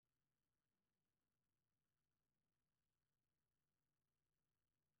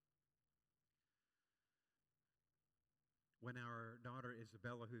when our daughter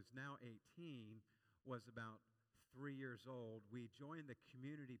Isabella, who's now 18, was about 3 years old, we joined the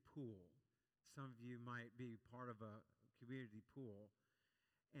community pool. Some of you might be part of a community pool.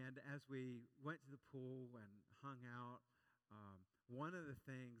 And as we went to the pool and hung out, one of the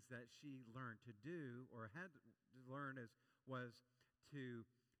things that she learned to do, or had to learn, was to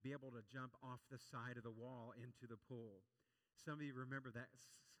be able to jump off the side of the wall into the pool. Some of you remember that's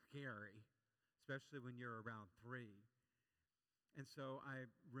scary, especially when you're around 3. And so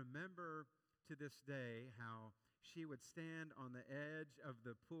I remember to this day how she would stand on the edge of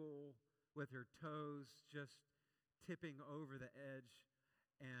the pool with her toes just tipping over the edge,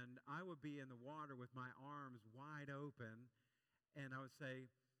 and I would be in the water with my arms wide open, and I would say,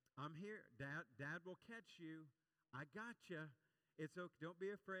 "I'm here. Dad will catch you. I got you. It's okay. Don't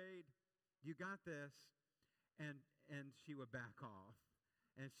be afraid. You got this." And she would back off,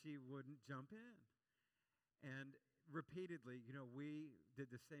 and she wouldn't jump in. And repeatedly, we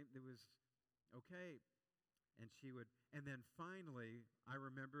did the same. It was okay. And and then finally, I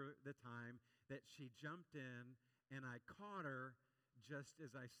remember the time that she jumped in, and I caught her just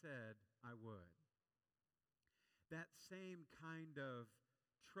as I said I would. That same kind of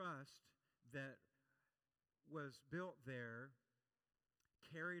trust that was built there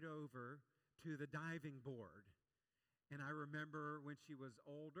carried over to the diving board. And I remember when she was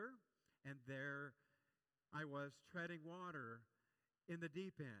older, and there I was treading water in the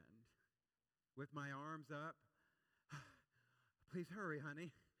deep end with my arms up. "Please hurry,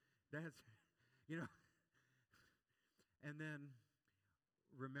 honey. That's, And then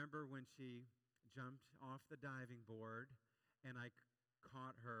remember when she jumped off the diving board, and I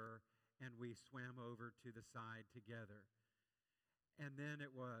caught her, and we swam over to the side together. And then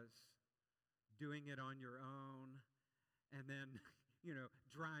it was doing it on your own, and then,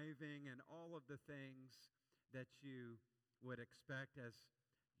 driving, and all of the things that you would expect as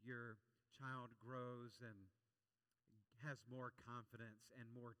your child grows and has more confidence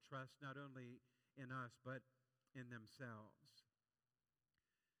and more trust, not only in us, but in themselves.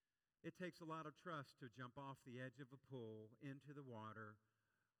 It takes a lot of trust to jump off the edge of a pool into the water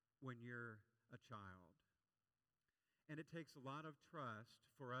when you're a child. And it takes a lot of trust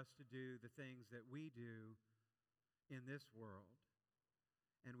for us to do the things that we do in this world.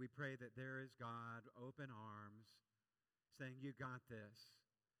 And we pray that there is God, open arms, saying, "You got this.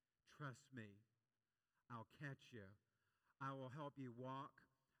 Trust me. I'll catch you. I will help you walk.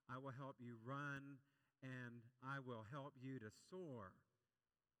 I will help you run. And I will help you to soar."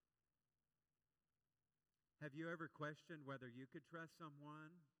 Have you ever questioned whether you could trust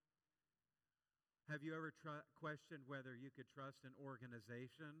someone? Have you ever questioned whether you could trust an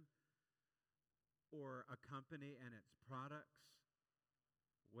organization or a company and its products?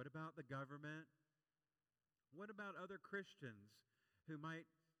 What about the government? What about other Christians who might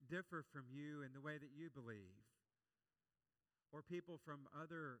differ from you in the way that you believe? Or people from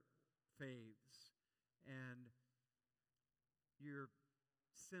other faiths, and you're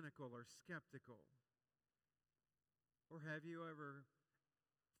cynical or skeptical? Or have you ever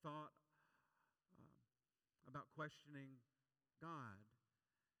thought about questioning God?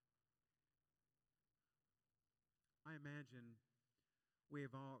 I imagine we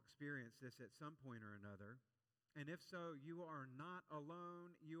have all experienced this at some point or another. And if so, you are not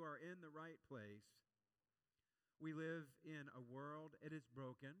alone. You are in the right place. We live in a world, it is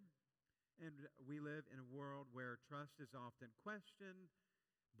broken. And we live in a world where trust is often questioned,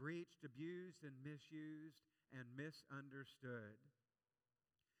 breached, abused, and misused, and misunderstood.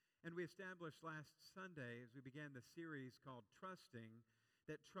 And we established last Sunday, as we began the series called Trusting,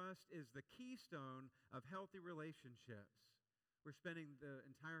 that trust is the keystone of healthy relationships. We're spending the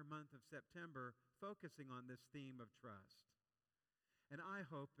entire month of September focusing on this theme of trust. And I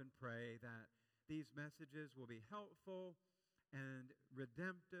hope and pray that these messages will be helpful and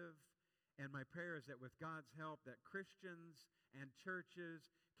redemptive. And my prayer is that with God's help, that Christians and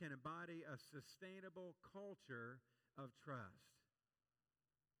churches can embody a sustainable culture of trust.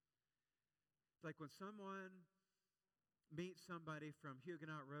 It's like when someone meets somebody from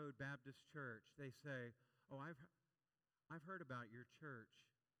Huguenot Road Baptist Church, they say, "Oh, I've heard about your church.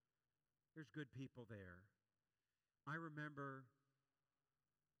 There's good people there. I remember,"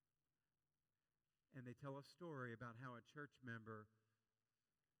 and they tell a story about how a church member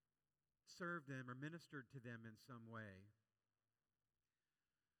served them or ministered to them in some way.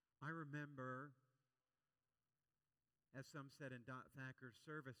 I remember, as some said in Dot Thacker's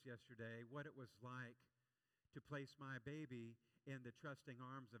service yesterday, what it was like to place my baby in the trusting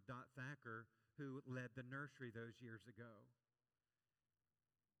arms of Dot Thacker, who led the nursery those years ago.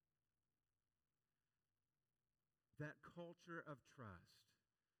 that culture of trust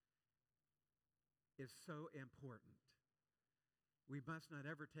is so important. We must not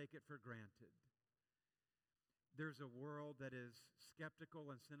ever take it for granted. There's a world that is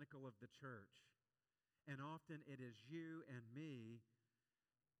skeptical and cynical of the church, and often it is you and me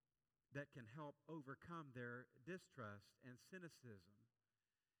that can help overcome their distrust and cynicism,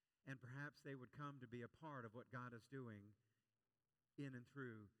 and perhaps they would come to be a part of what God is doing in and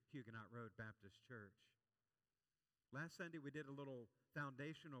through Huguenot Road Baptist Church. Last Sunday, we did a little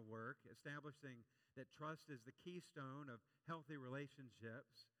foundational work establishing that trust is the keystone of healthy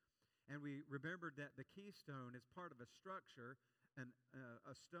relationships. And we remembered that the keystone is part of a structure,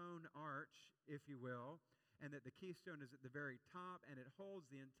 a stone arch, if you will, and that the keystone is at the very top, and it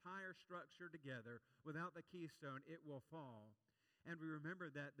holds the entire structure together. Without the keystone, it will fall. And we remember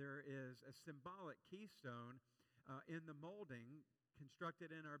that there is a symbolic keystone in the molding constructed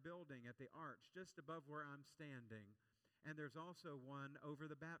in our building at the arch, just above where I'm standing. And there's also one over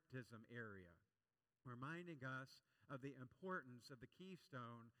the baptism area, reminding us of the importance of the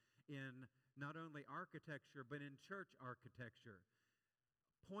keystone in not only architecture, but in church architecture,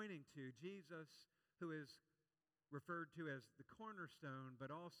 pointing to Jesus, who is referred to as the cornerstone, but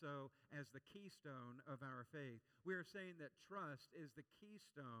also as the keystone of our faith. We are saying that trust is the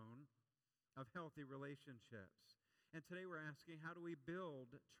keystone of healthy relationships. And today we're asking, how do we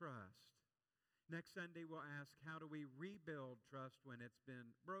build trust? Next Sunday we'll ask, how do we rebuild trust when it's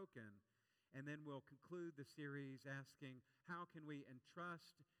been broken? And then we'll conclude the series asking, how can we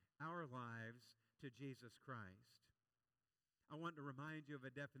entrust our lives to Jesus Christ? I want to remind you of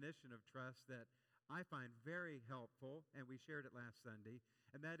a definition of trust that I find very helpful, and we shared it last Sunday,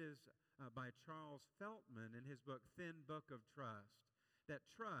 and that is by Charles Feltman in his book, Thin Book of Trust, that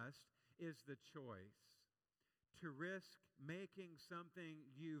trust is the choice to risk making something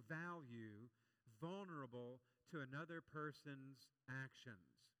you value vulnerable to another person's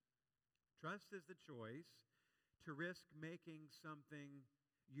actions. Trust is the choice to risk making something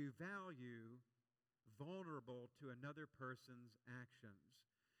you value vulnerable to another person's actions.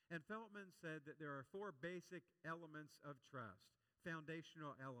 And Feltman said that there are 4 basic elements of trust,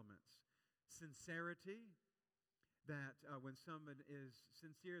 foundational elements. Sincerity, that when someone is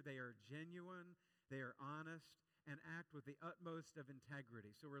sincere, they are genuine, they are honest, and act with the utmost of integrity.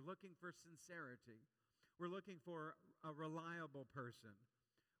 So we're looking for sincerity. We're looking for a reliable person,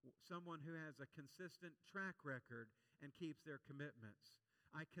 someone who has a consistent track record and keeps their commitments.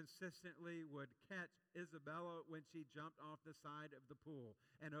 I consistently would catch Isabella when she jumped off the side of the pool,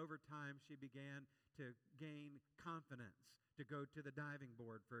 and over time she began to gain confidence to go to the diving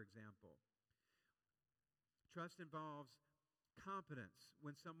board, for example. Trust involves competence,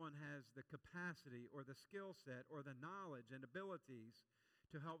 when someone has the capacity or the skill set or the knowledge and abilities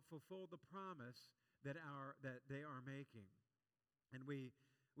to help fulfill the promise that they are making. And we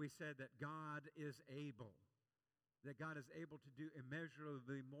said that God is able. That God is able to do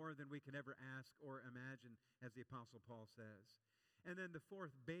immeasurably more than we can ever ask or imagine, as the Apostle Paul says. And then the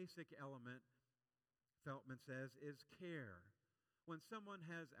 4th basic element, Feltman says, is care. When someone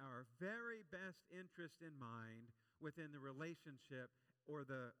has our very best interest in mind within the relationship or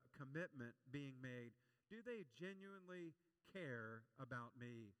the commitment being made, do they genuinely care about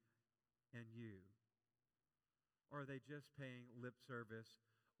me and you? Or are they just paying lip service?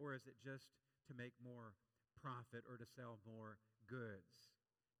 Or is it just to make more profit or to sell more goods?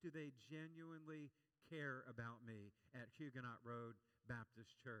 Do they genuinely care about me at Huguenot Road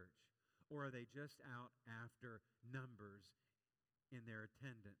Baptist Church? Or are they just out after numbers in their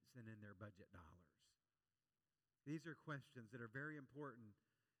attendance and in their budget dollars? These are questions that are very important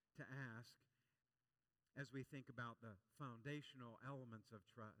to ask as we think about the foundational elements of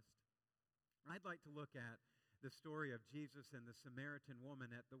trust. I'd like to look at the story of Jesus and the Samaritan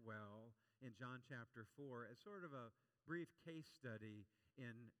woman at the well in John chapter 4 as sort of a brief case study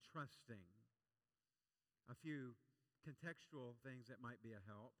in trusting. A few contextual things that might be a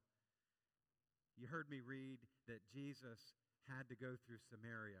help. You heard me read that Jesus had to go through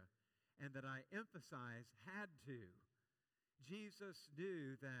Samaria, and that I emphasize had to. Jesus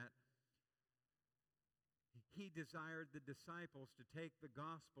knew that he desired the disciples to take the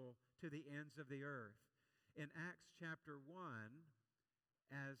gospel to the ends of the earth. In Acts chapter 1,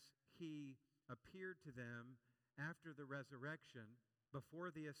 as he appeared to them after the resurrection,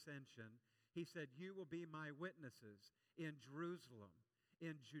 before the ascension, he said, "You will be my witnesses in Jerusalem,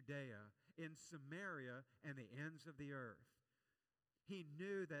 in Judea, in Samaria, and the ends of the earth." He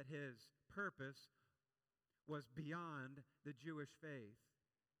knew that his purpose was beyond the Jewish faith.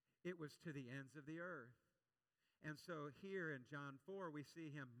 It was to the ends of the earth. And so here in John 4, we see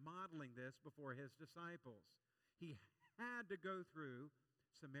him modeling this before his disciples. he had to go through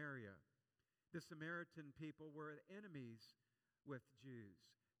Samaria. The Samaritan people were enemies with Jews.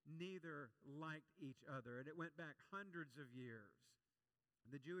 Neither liked each other, and it went back hundreds of years.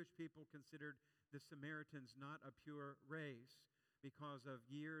 The Jewish people considered the Samaritans not a pure race because of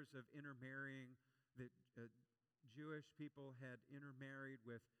years of intermarrying. The Jewish people had intermarried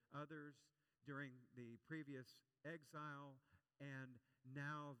with others during the previous exile, and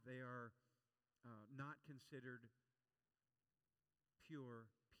now they are not considered pure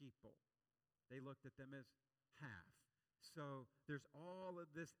people. They looked at them as half. So there's all of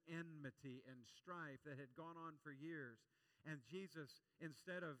this enmity and strife that had gone on for years. And Jesus,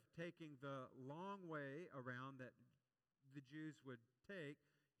 instead of taking the long way around that the Jews would take,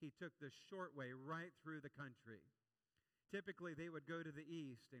 he took the short way right through the country. Typically, they would go to the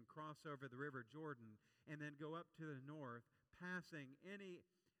east and cross over the River Jordan and then go up to the north, passing any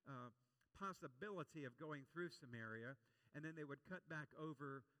possibility of going through Samaria, and then they would cut back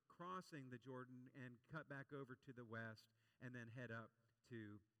over, crossing the Jordan, and cut back over to the west, and then head up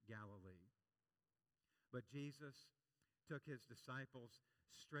to Galilee. But Jesus took his disciples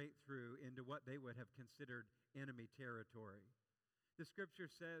straight through into what they would have considered enemy territory. The scripture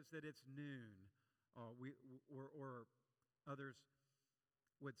says that it's noon, or others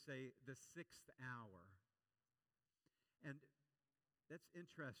would say the 6th hour. And that's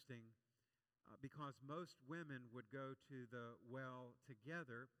interesting because most women would go to the well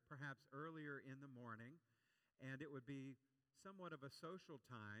together, perhaps earlier in the morning, and it would be somewhat of a social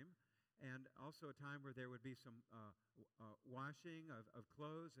time, and also a time where there would be some washing of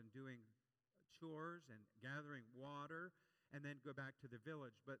clothes and doing chores and gathering water, and then go back to the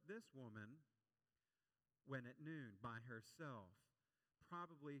village. But this woman went at noon by herself,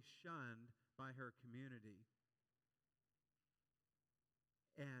 probably shunned by her community.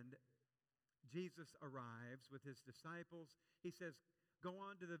 And Jesus arrives with his disciples. He says, go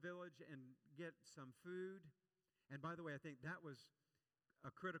on to the village and get some food. And by the way, I think that was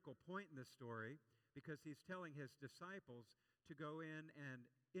a critical point in this story, because he's telling his disciples to go in and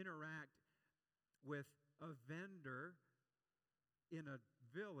interact with a vendor in a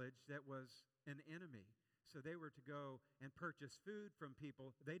village that was an enemy. So they were to go and purchase food from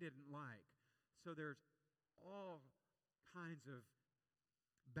people they didn't like. So there's all kinds of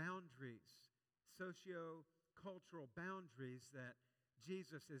boundaries, socio-cultural boundaries that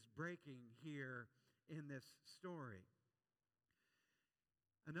Jesus is breaking here in this story.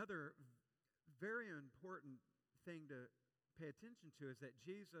 Another very important thing to pay attention to is that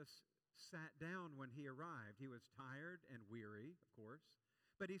Jesus sat down when he arrived. He was tired and weary, of course,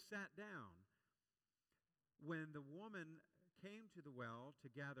 but he sat down. When the woman came to the well to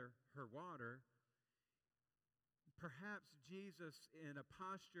gather her water, perhaps Jesus, in a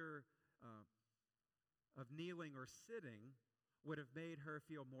posture of kneeling or sitting, would have made her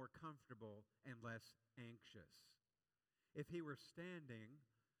feel more comfortable and less anxious. If he were standing,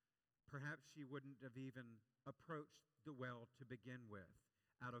 perhaps she wouldn't have even approached the well to begin with,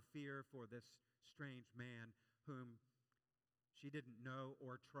 out of fear for this strange man whom she didn't know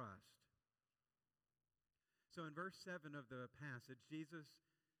or trust. So in verse 7 of the passage, Jesus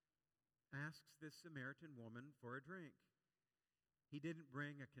asks this Samaritan woman for a drink. He didn't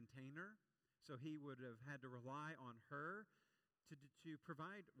bring a container, so he would have had to rely on her to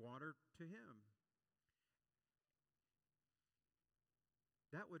provide water to him.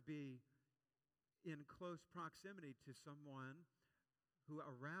 That would be in close proximity to someone who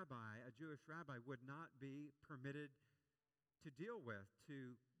a rabbi, a Jewish rabbi, would not be permitted to deal with,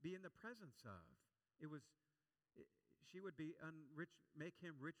 to be in the presence of. She would be make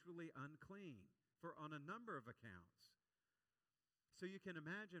him ritually unclean on a number of accounts. So you can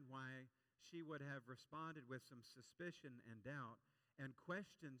imagine why she would have responded with some suspicion and doubt and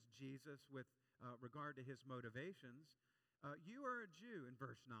questions Jesus with regard to his motivations. You are a Jew, in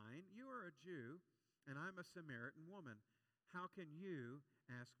verse 9. You are a Jew, and I'm a Samaritan woman. How can you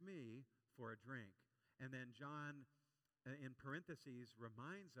ask me for a drink? And then John, in parentheses,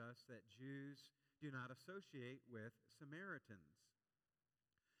 reminds us that Jews do not associate with Samaritans.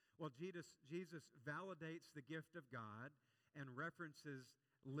 Well, Jesus validates the gift of God and references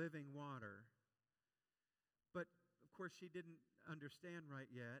living water. But, of course, she didn't understand right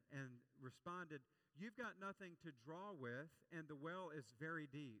yet and responded, you've got nothing to draw with, and the well is very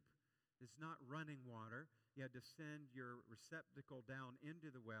deep. It's not running water. You had to send your receptacle down into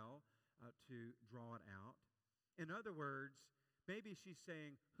the well to draw it out. In other words, maybe she's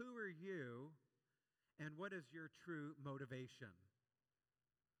saying, who are you, and what is your true motivation?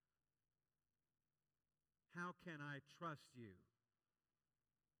 How can I trust you?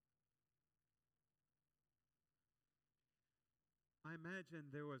 I imagine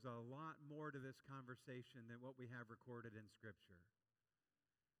there was a lot more to this conversation than what we have recorded in Scripture.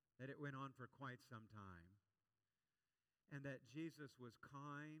 That it went on for quite some time. And that Jesus was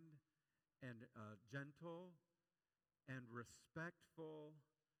kind and gentle and respectful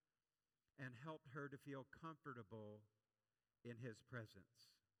and helped her to feel comfortable in his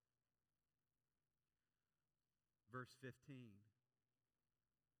presence. Verse 15.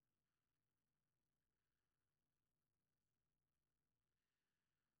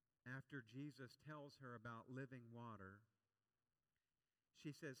 After Jesus tells her about living water,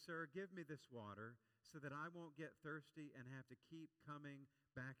 she says, "Sir, give me this water so that I won't get thirsty and have to keep coming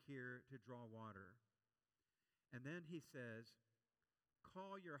back here to draw water." And then he says,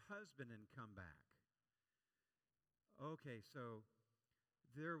 "Call your husband and come back." Okay, so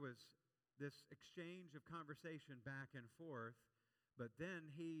there was this exchange of conversation back and forth, but then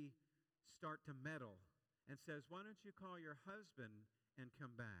he starts to meddle and says, "Why don't you call your husband and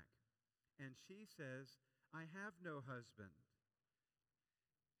come back?" And she says, "I have no husband."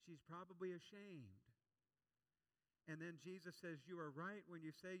 She's probably ashamed. And then Jesus says, "You are right when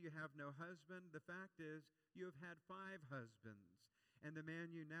you say you have no husband. The fact is, you have had 5 husbands, and the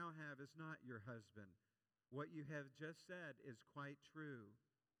man you now have is not your husband. What you have just said is quite true."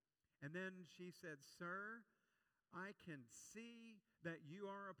 And then she said, "Sir, I can see that you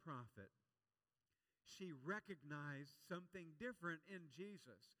are a prophet." She recognized something different in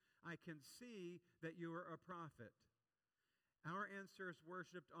Jesus. "I can see that you are a prophet. Our ancestors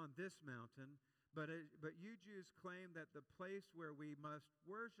worshipped on this mountain, but you Jews claim that the place where we must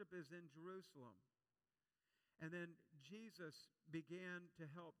worship is in Jerusalem." And then Jesus began to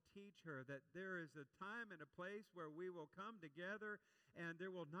help teach her that there is a time and a place where we will come together, and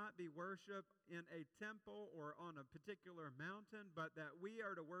there will not be worship in a temple or on a particular mountain, but that we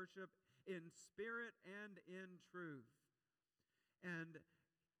are to worship in spirit and in truth. And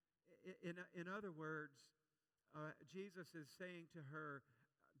in other words, Jesus is saying to her,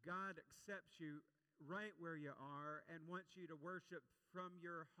 God accepts you right where you are and wants you to worship from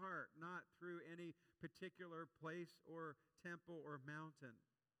your heart, not through any particular place or temple or mountain.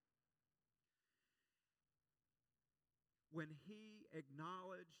 When he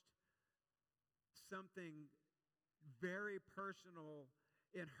acknowledged something very personal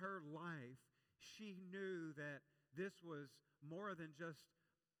in her life, she knew that this was more than just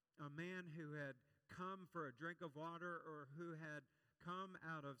a man who had come for a drink of water or who had come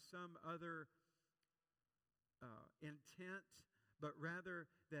out of some other intent, but rather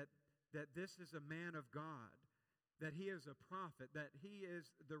that this is a man of God, that he is a prophet, that he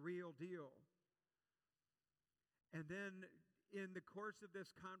is the real deal. And then in the course of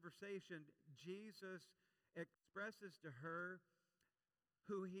this conversation, Jesus expresses to her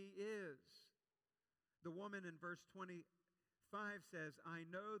who he is. The woman in verse 25 says, "I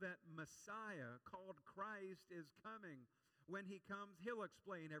know that Messiah, called Christ, is coming. When he comes, he'll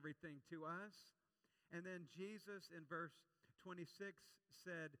explain everything to us." And then Jesus in verse 26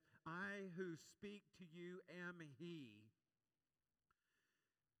 said, "I who speak to you am he."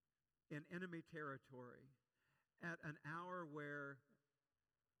 In enemy territory, at an hour where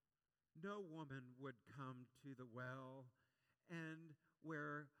no woman would come to the well, and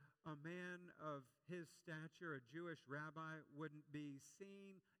where a man of his stature, a Jewish rabbi, wouldn't be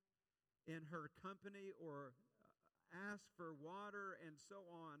seen in her company or ask for water and so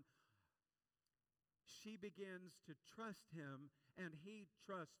on, she begins to trust him, and he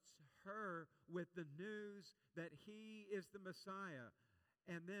trusts her with the news that he is the Messiah.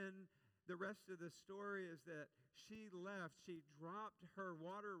 And then the rest of the story is that she left. She dropped her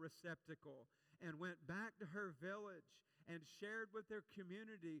water receptacle and went back to her village and shared with their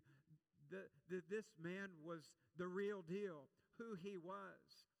community that this man was the real deal, who he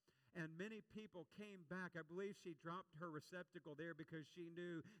was. And many people came back. I believe she dropped her receptacle there because she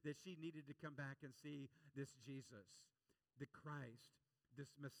knew that she needed to come back and see this Jesus, the Christ,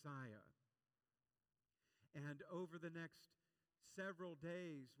 this Messiah. And over the next several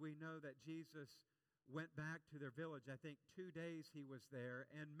days, we know that Jesus went back to their village. I think 2 days he was there,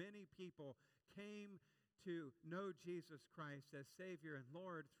 and many people came to know Jesus Christ as Savior and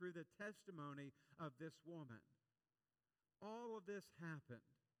Lord through the testimony of this woman. All of this happened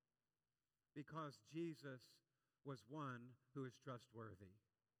because Jesus was one who is trustworthy.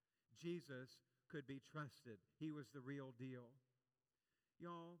 Jesus could be trusted. He was the real deal.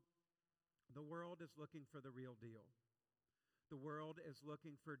 Y'all, the world is looking for the real deal. The world is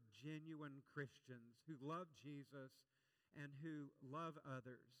looking for genuine Christians who love Jesus and who love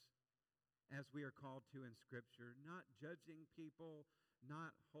others, as we are called to in Scripture, not judging people,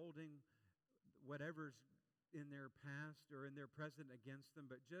 not holding whatever's in their past or in their present against them,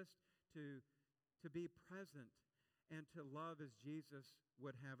 but just to be present and to love as Jesus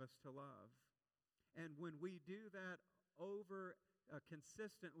would have us to love. And when we do that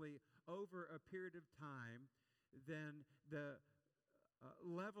consistently over a period of time, then the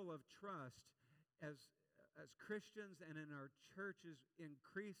level of trust as Christians and in our churches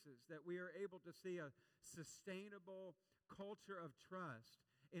increases, that we are able to see a sustainable culture of trust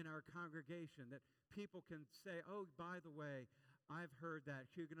in our congregation, that people can say, oh, by the way, I've heard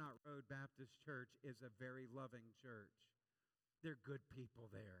that Huguenot Road Baptist Church is a very loving church. They're good people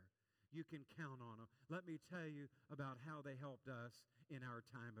there. You can count on them. Let me tell you about how they helped us in our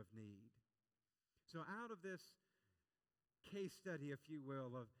time of need. So out of this case study, if you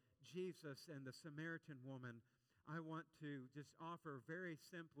will, of Jesus and the Samaritan woman, I want to just offer very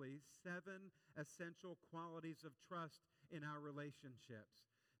simply 7 essential qualities of trust in our relationships.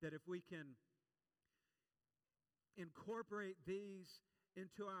 That if we can incorporate these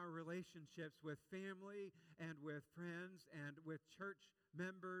into our relationships with family and with friends and with church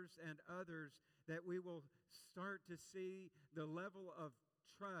members and others, that we will start to see the level of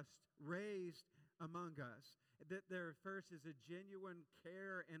trust raised among us. That there first is a genuine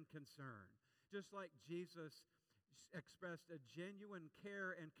care and concern. Just like Jesus expressed a genuine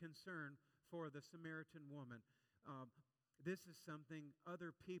care and concern for the Samaritan woman. This is something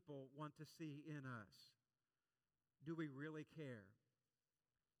other people want to see in us. Do we really care?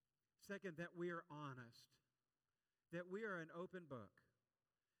 Second, that we are honest. That we are an open book.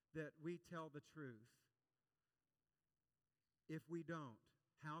 That we tell the truth. If we don't,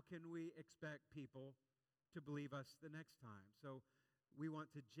 how can we expect people to believe us the next time? So we want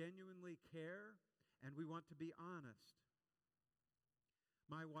to genuinely care, and we want to be honest.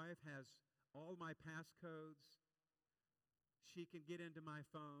 My wife has all my passcodes. She can get into my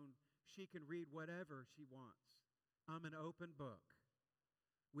phone. She can read whatever she wants. I'm an open book.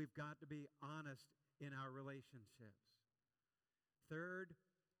 We've got to be honest in our relationships. Third,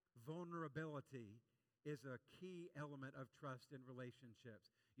 vulnerability is a key element of trust in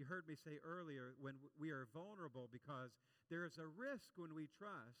relationships. You heard me say earlier, when we are vulnerable, because there is a risk when we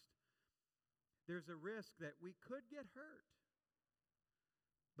trust. There's a risk that we could get hurt.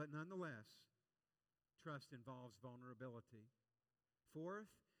 But nonetheless, trust involves vulnerability.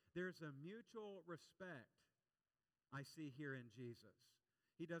 Fourth, there's a mutual respect I see here in Jesus.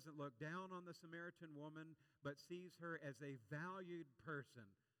 He doesn't look down on the Samaritan woman, but sees her as a valued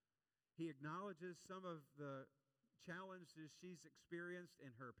person. He acknowledges some of the challenges she's experienced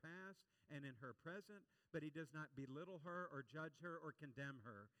in her past and in her present, but he does not belittle her or judge her or condemn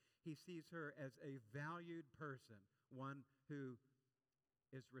her. He sees her as a valued person, one who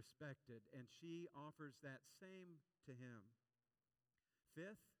is respected, and she offers that same to him.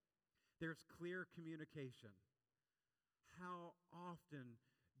 Fifth, there's clear communication. How often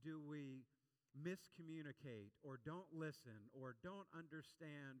do we miscommunicate or don't listen or don't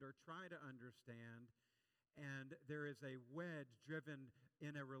understand or try to understand, and there is a wedge driven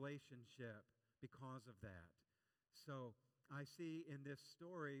in a relationship because of that? So I see in this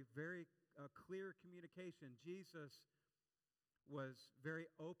story very clear communication. Jesus was very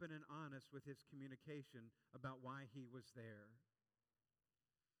open and honest with his communication about why he was there.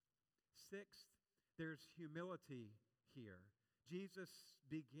 Sixth, there's humility here. Jesus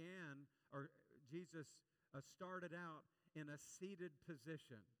started out in a seated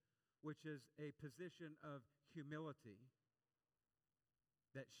position, which is a position of humility,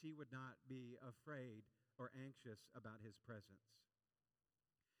 that she would not be afraid or anxious about his presence.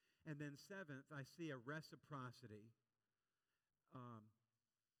 And then seventh, I see a reciprocity,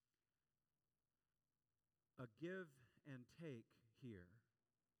 a give and take here.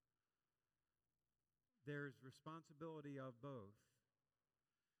 There's responsibility of both.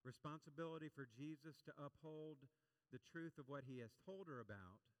 Responsibility for Jesus to uphold the truth of what he has told her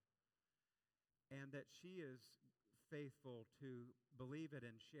about, and that she is faithful to believe it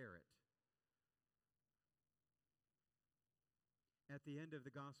and share it. At the end of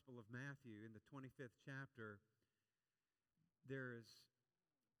the Gospel of Matthew, in the 25th chapter, there is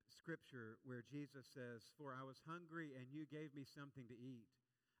scripture where Jesus says, "For I was hungry, and you gave me something to eat.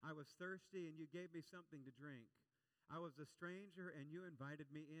 I was thirsty, and you gave me something to drink. I was a stranger, and you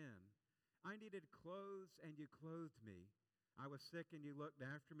invited me in. I needed clothes, and you clothed me. I was sick, and you looked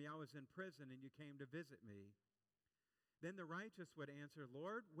after me. I was in prison, and you came to visit me." Then the righteous would answer,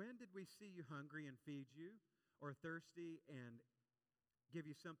 "Lord, when did we see you hungry and feed you, or thirsty and give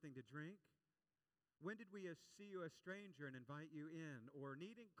you something to drink? When did we see you a stranger and invite you in, or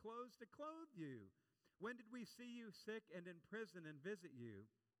needing clothes to clothe you? When did we see you sick and in prison and visit you?"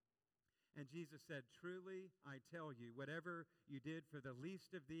 And Jesus said, truly, I tell you, whatever you did for the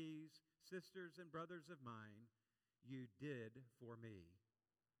least of these sisters and brothers of mine, you did for me.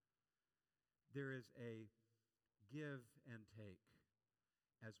 There is a give and take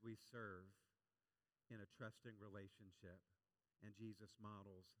as we serve in a trusting relationship, and Jesus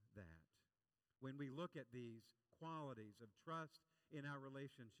models that. When we look at these qualities of trust in our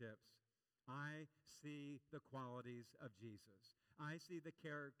relationships, I see the qualities of Jesus. I see the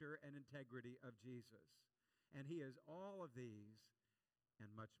character and integrity of Jesus. And he is all of these and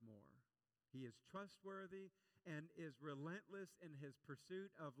much more. He is trustworthy and is relentless in his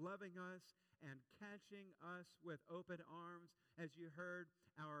pursuit of loving us and catching us with open arms, as you heard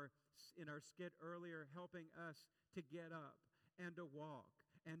in our skit earlier, helping us to get up and to walk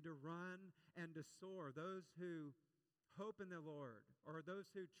and to run and to soar. Those who hope in the Lord, or those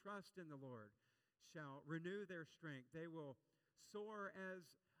who trust in the Lord, shall renew their strength. They will soar as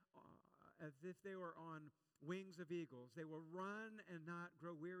if they were on wings of eagles. They will run and not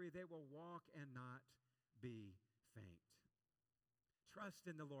grow weary. They will walk and not be faint. Trust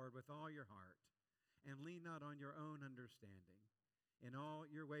in the Lord with all your heart, and lean not on your own understanding. In all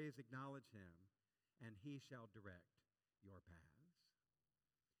your ways acknowledge him, and he shall direct your paths.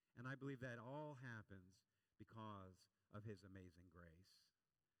 And I believe that all happens because of his amazing grace.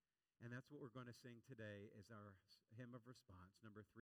 And that's what we're going to sing today as our hymn of response, number 3.